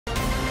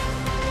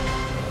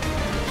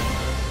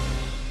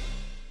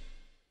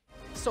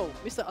So,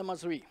 Mr. Al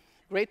Mazrui,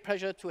 great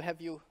pleasure to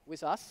have you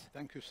with us.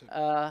 Thank you,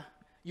 sir.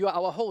 You are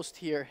our host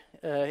here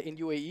in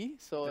UAE,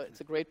 so Definitely. It's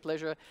a great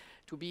pleasure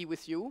to be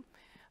with you.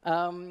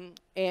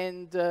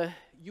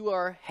 You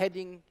are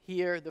heading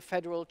here the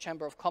Federal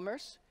Chamber of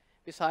Commerce,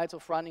 besides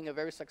of running a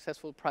very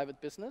successful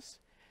private business.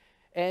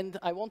 And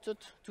I wanted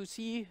to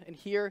see and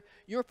hear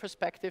your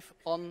perspective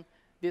on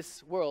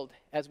this world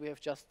as we have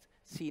just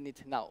seen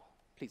it now.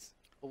 Please.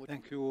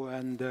 Thank you,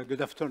 and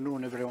good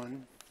afternoon,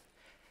 everyone.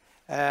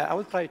 I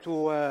will try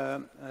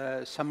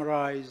to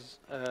summarize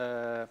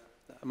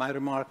my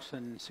remarks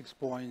in 6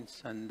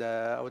 points, and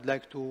I would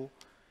like to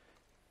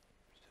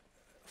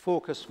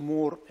focus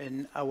more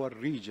in our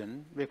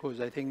region,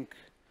 because I think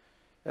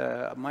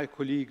my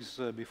colleagues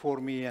before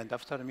me and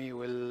after me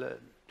will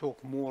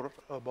talk more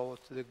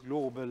about the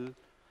global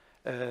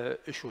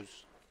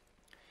issues.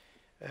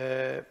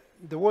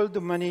 The world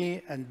of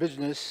money and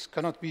business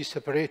cannot be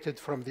separated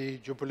from the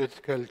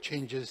geopolitical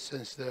changes,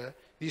 since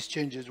these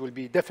changes will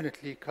be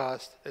definitely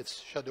cast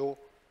its shadow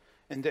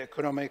in the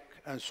economic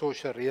and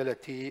social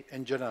reality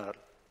in general,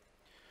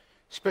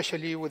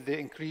 especially with the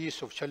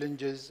increase of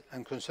challenges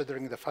and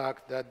considering the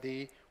fact that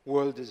the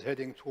world is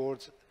heading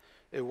towards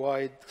a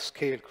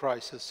wide-scale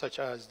crisis such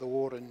as the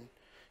war in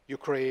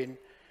Ukraine,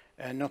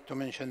 and not to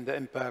mention the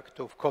impact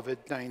of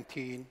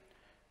COVID-19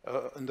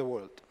 in the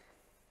world.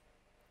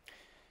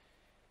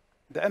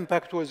 The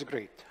impact was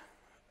great.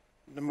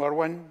 Number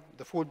one,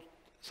 the food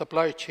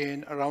supply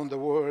chain around the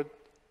world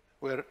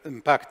were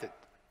impacted.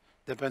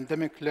 The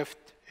pandemic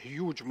left a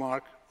huge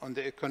mark on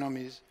the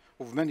economies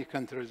of many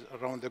countries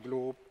around the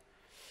globe.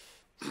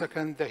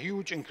 Second, the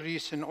huge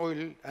increase in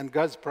oil and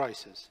gas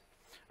prices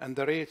and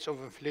the rates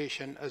of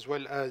inflation, as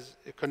well as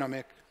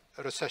economic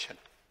recession.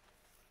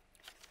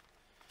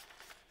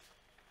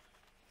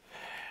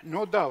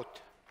 No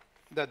doubt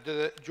that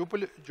the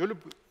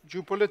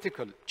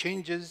geopolitical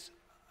changes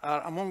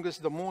are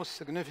amongst the most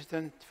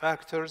significant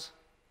factors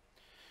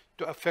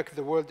to affect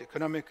the world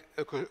economic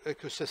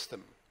ecosystem,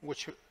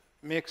 which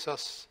makes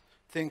us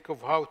think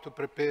of how to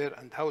prepare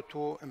and how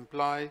to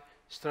imply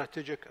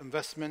strategic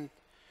investment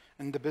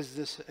in the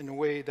business in a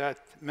way that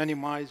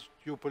minimizes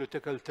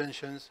geopolitical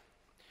tensions,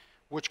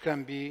 which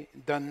can be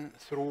done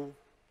through,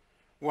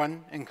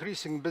 one,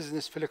 increasing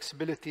business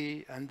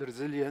flexibility and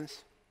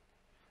resilience,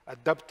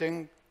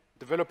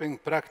 developing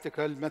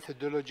practical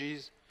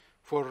methodologies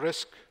for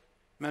risk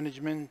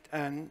management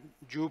and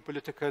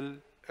geopolitical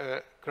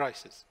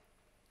crisis.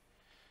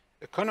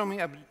 Economy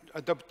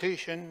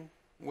adaptation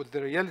with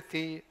the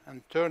reality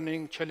and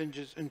turning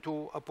challenges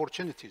into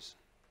opportunities,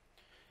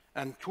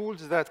 and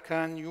tools that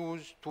can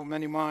use to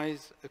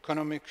minimize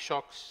economic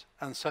shocks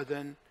and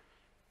sudden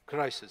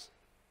crises.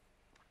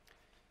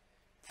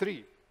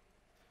 Three,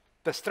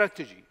 the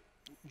strategy.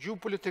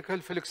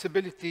 Geopolitical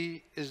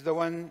flexibility is the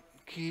one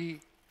key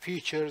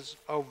features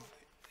of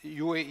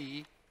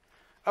UAE.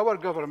 Our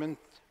government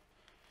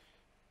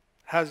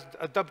has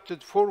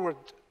adopted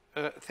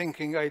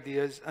forward-thinking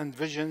ideas and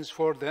visions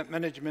for the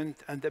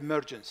management and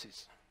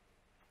emergencies.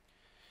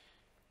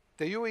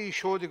 The UAE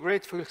showed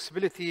great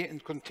flexibility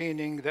in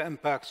containing the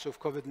impacts of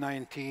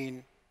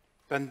COVID-19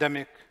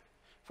 pandemic.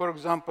 For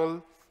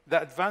example,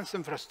 the advanced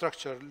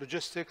infrastructure,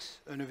 logistics,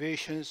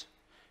 innovations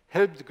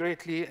helped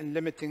greatly in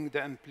limiting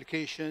the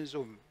implications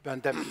of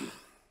pandemic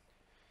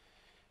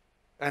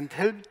and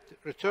helped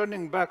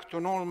returning back to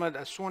normal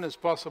as soon as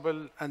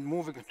possible and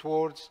moving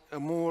towards a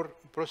more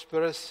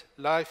prosperous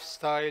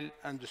lifestyle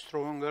and a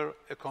stronger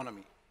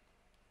economy.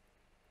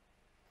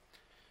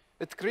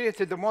 It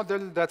created a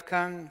model that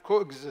can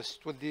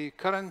coexist with the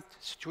current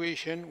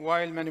situation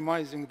while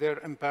minimizing their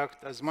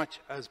impact as much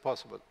as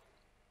possible.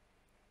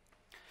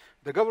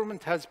 The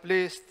government has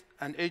placed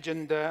an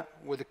agenda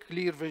with a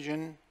clear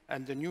vision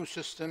and a new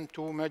system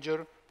to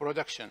measure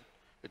production.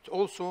 It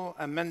also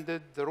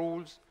amended the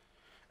rules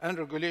and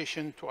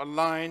regulation to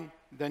align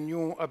the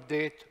new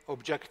update,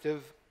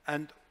 objective,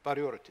 and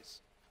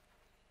priorities.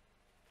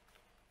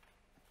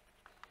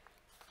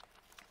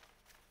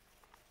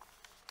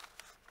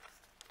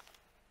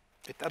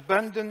 It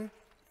abandoned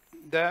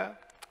the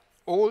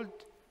old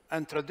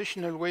and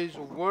traditional ways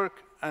of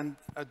work and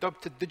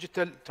adopted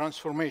digital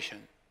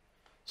transformation,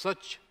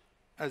 such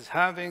as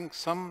having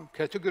some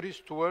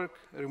categories to work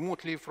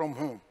remotely from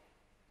home.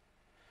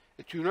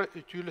 It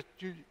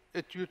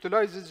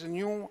utilizes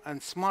new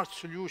and smart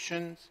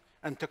solutions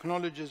and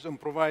technologies in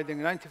providing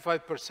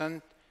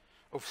 95%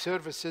 of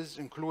services,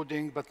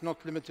 including but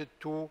not limited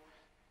to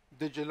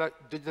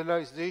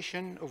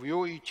digitalization of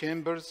UAE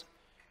chambers,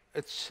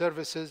 its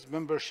services,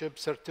 membership,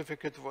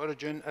 certificate of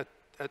origin,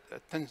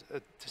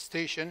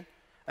 attestation,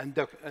 and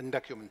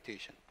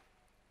documentation.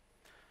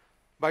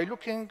 By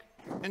looking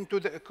into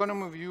the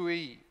economy of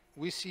UAE,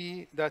 we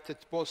see that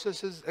it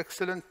possesses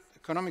excellent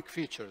economic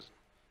features,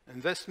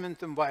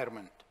 investment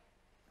environment,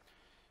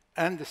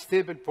 and a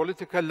stable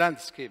political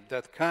landscape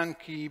that can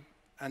keep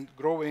and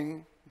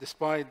growing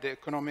despite the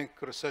economic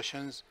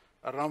recessions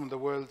around the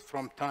world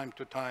from time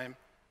to time.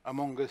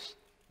 Amongst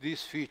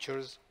these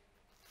features,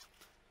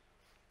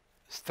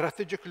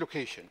 strategic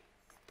location,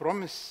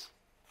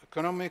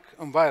 economic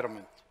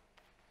environment,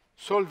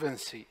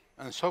 solvency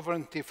and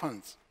sovereignty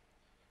funds,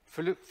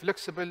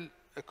 flexible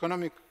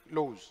economic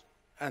laws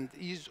and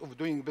ease of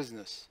doing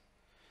business,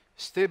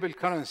 stable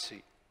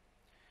currency,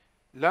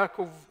 lack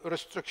of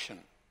restriction,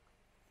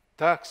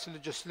 tax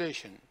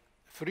legislation,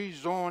 free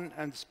zone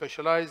and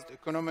specialized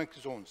economic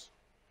zones,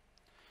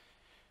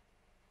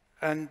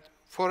 and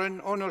foreign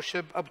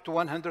ownership up to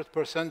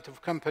 100%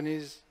 of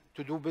companies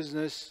to do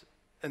business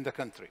in the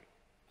country.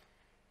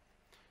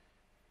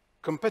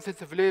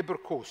 Competitive labor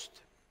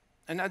cost.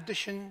 In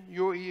addition,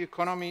 UAE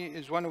economy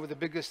is one of the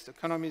biggest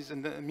economies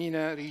in the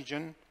MENA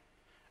region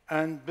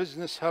and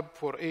business hub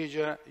for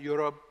Asia,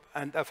 Europe,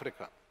 and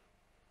Africa.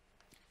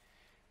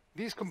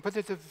 These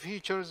competitive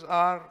features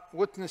are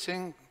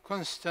witnessing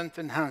constant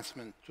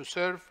enhancement to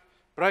serve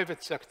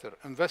private sector,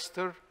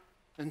 investor,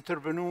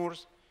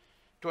 entrepreneurs,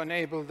 to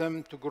enable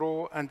them to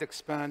grow and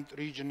expand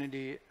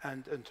regionally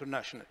and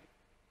internationally,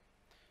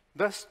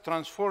 thus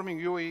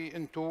transforming UAE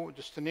into a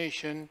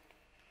destination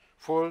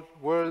for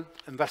world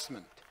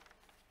investment.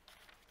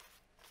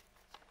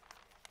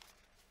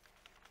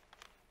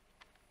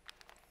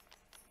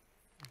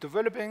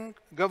 Developing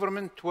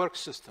government work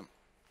system.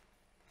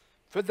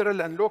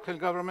 Federal and local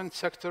government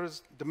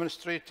sectors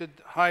demonstrated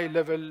high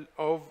level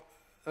of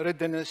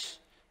readiness,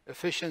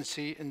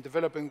 efficiency in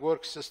developing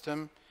work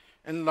system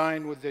in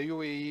line with the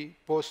UAE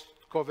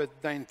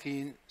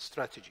post-COVID-19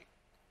 strategy.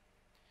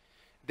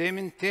 They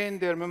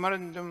maintained their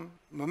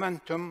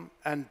momentum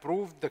and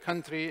proved the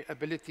country's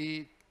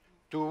ability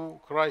to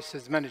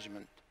crisis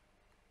management.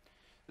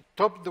 It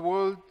topped the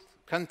world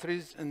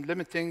countries in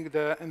limiting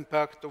the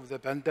impact of the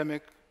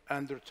pandemic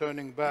and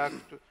returning back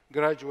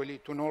gradually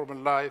to normal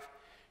life,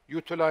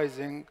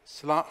 utilizing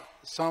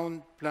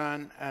sound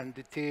plan and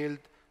detailed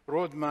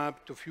roadmap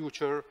to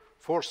future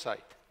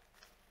foresight.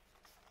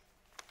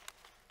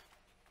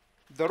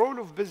 The role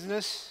of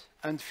business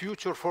and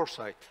future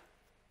foresight.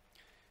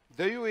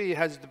 The UAE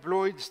has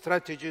deployed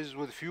strategies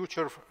with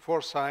future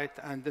foresight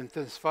and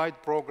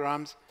intensified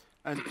programs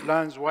and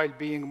plans while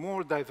being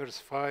more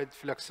diversified,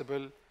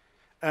 flexible,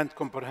 and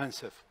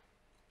comprehensive.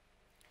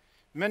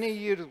 Many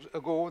years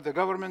ago, the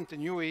government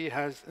in UAE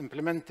has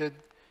implemented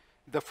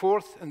the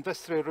fourth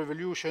industrial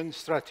revolution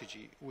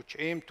strategy, which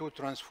aimed to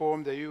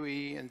transform the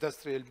UAE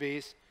industrial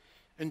base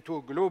into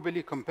a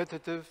globally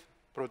competitive,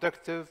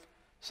 productive,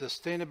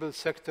 sustainable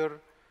sector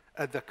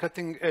at the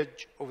cutting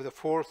edge of the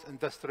fourth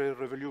industrial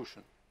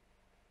revolution.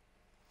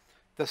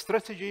 The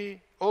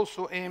strategy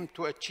also aimed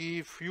to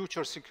achieve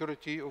future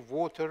security of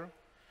water,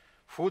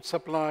 food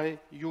supply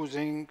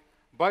using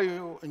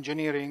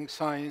bioengineering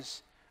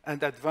science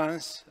and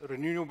advanced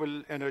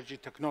renewable energy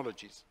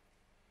technologies.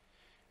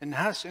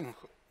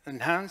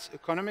 Enhance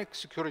economic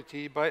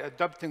security by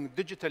adopting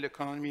digital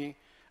economy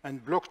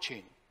and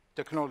blockchain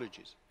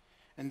technologies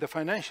in the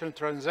financial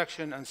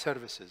transaction and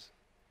services.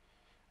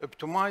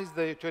 Optimize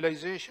the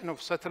utilization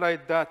of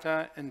satellite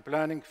data in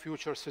planning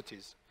future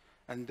cities,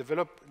 and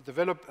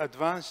develop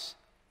advanced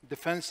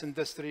defense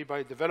industry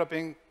by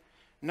developing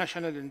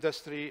national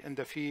industry in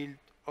the field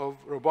of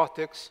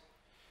robotics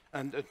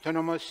and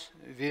autonomous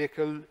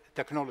vehicle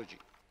technology.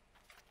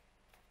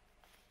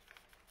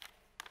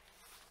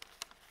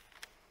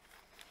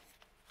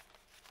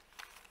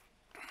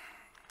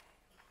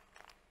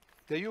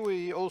 The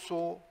UAE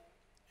also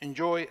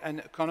enjoy an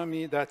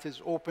economy that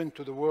is open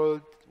to the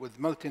world with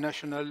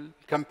multinational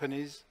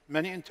companies.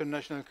 Many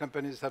international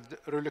companies have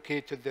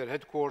relocated their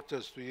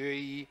headquarters to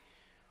UAE,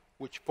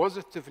 which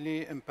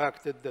positively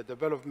impacted the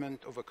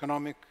development of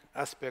economic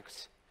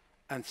aspects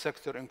and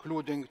sector,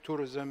 including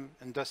tourism,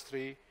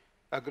 industry,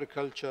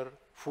 agriculture,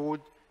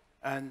 food,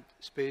 and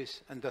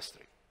space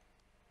industry.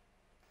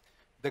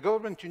 The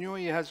government in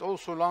UAE has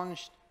also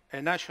launched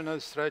a national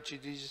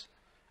strategies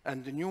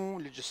and new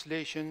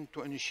legislation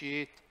to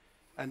initiate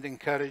and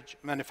encourage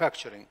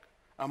manufacturing.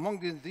 Among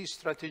these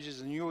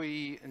strategies in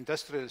UAE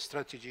industrial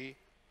strategy,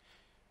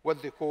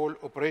 what they call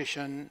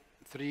Operation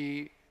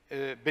 3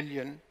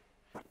 billion,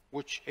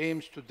 which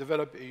aims to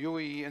develop a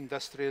UAE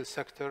industrial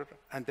sector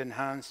and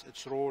enhance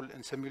its role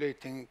in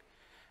stimulating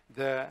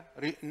the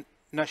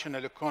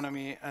national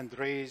economy and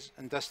raise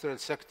industrial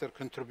sector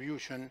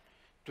contribution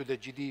to the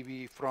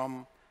GDP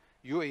from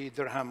UAE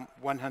dirham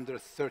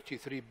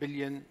 133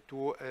 billion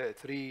to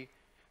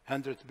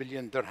 300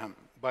 billion dirham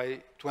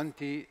by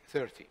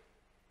 2030.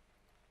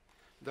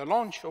 The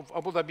launch of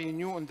Abu Dhabi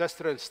new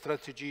industrial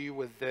strategy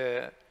with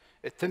a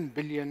 10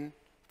 billion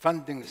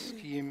funding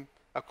scheme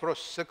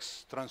across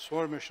 6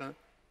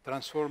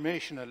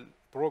 transformational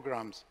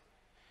programs,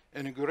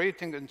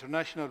 inaugurating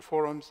international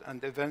forums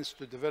and events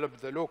to develop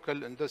the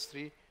local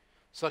industry,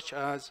 such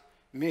as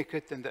Make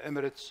It in the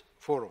Emirates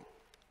Forum.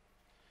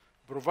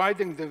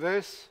 Providing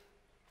diverse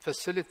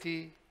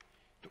facility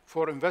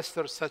for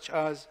investors such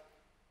as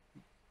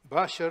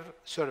Bashar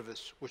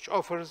service, which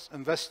offers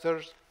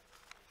investors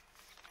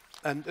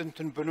and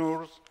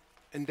entrepreneurs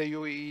in the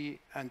UAE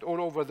and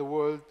all over the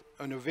world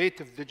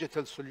innovative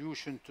digital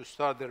solution to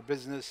start their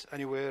business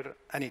anywhere,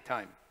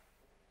 anytime.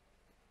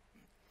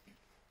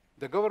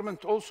 The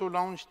government also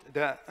launched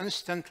the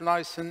Instant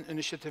License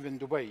Initiative in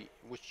Dubai,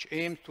 which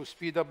aimed to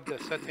speed up the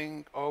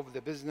setting of the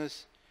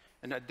business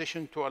in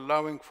addition to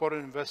allowing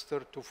foreign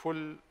investors to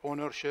full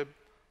ownership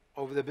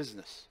of the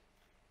business.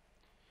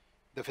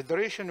 The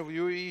Federation of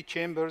UAE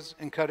Chambers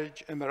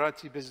encourage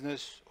Emirati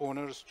business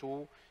owners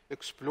to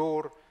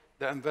explore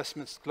the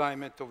investment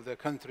climate of the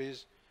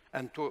countries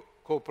and to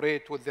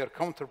cooperate with their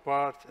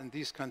counterparts in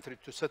these countries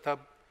to set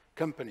up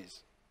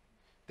companies.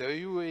 The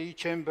UAE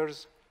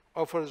Chambers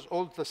offers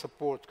all the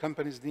support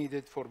companies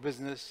needed for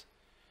business,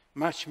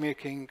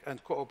 matchmaking,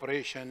 and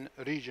cooperation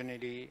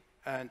regionally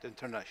and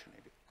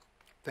internationally.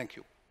 Thank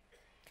you.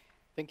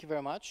 Thank you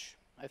very much.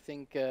 I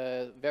think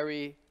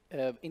very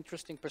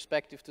interesting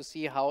perspective to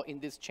see how in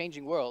this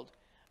changing world,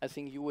 I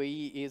think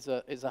UAE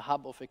is a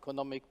hub of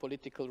economic,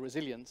 political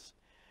resilience.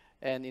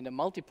 And in a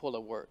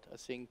multipolar world, I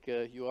think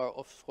you are,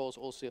 of course,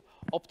 also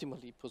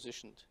optimally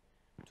positioned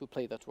to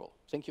play that role.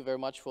 Thank you very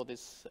much for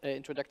this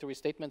introductory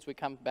statements. We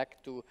come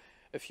back to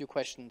a few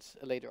questions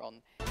later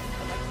on.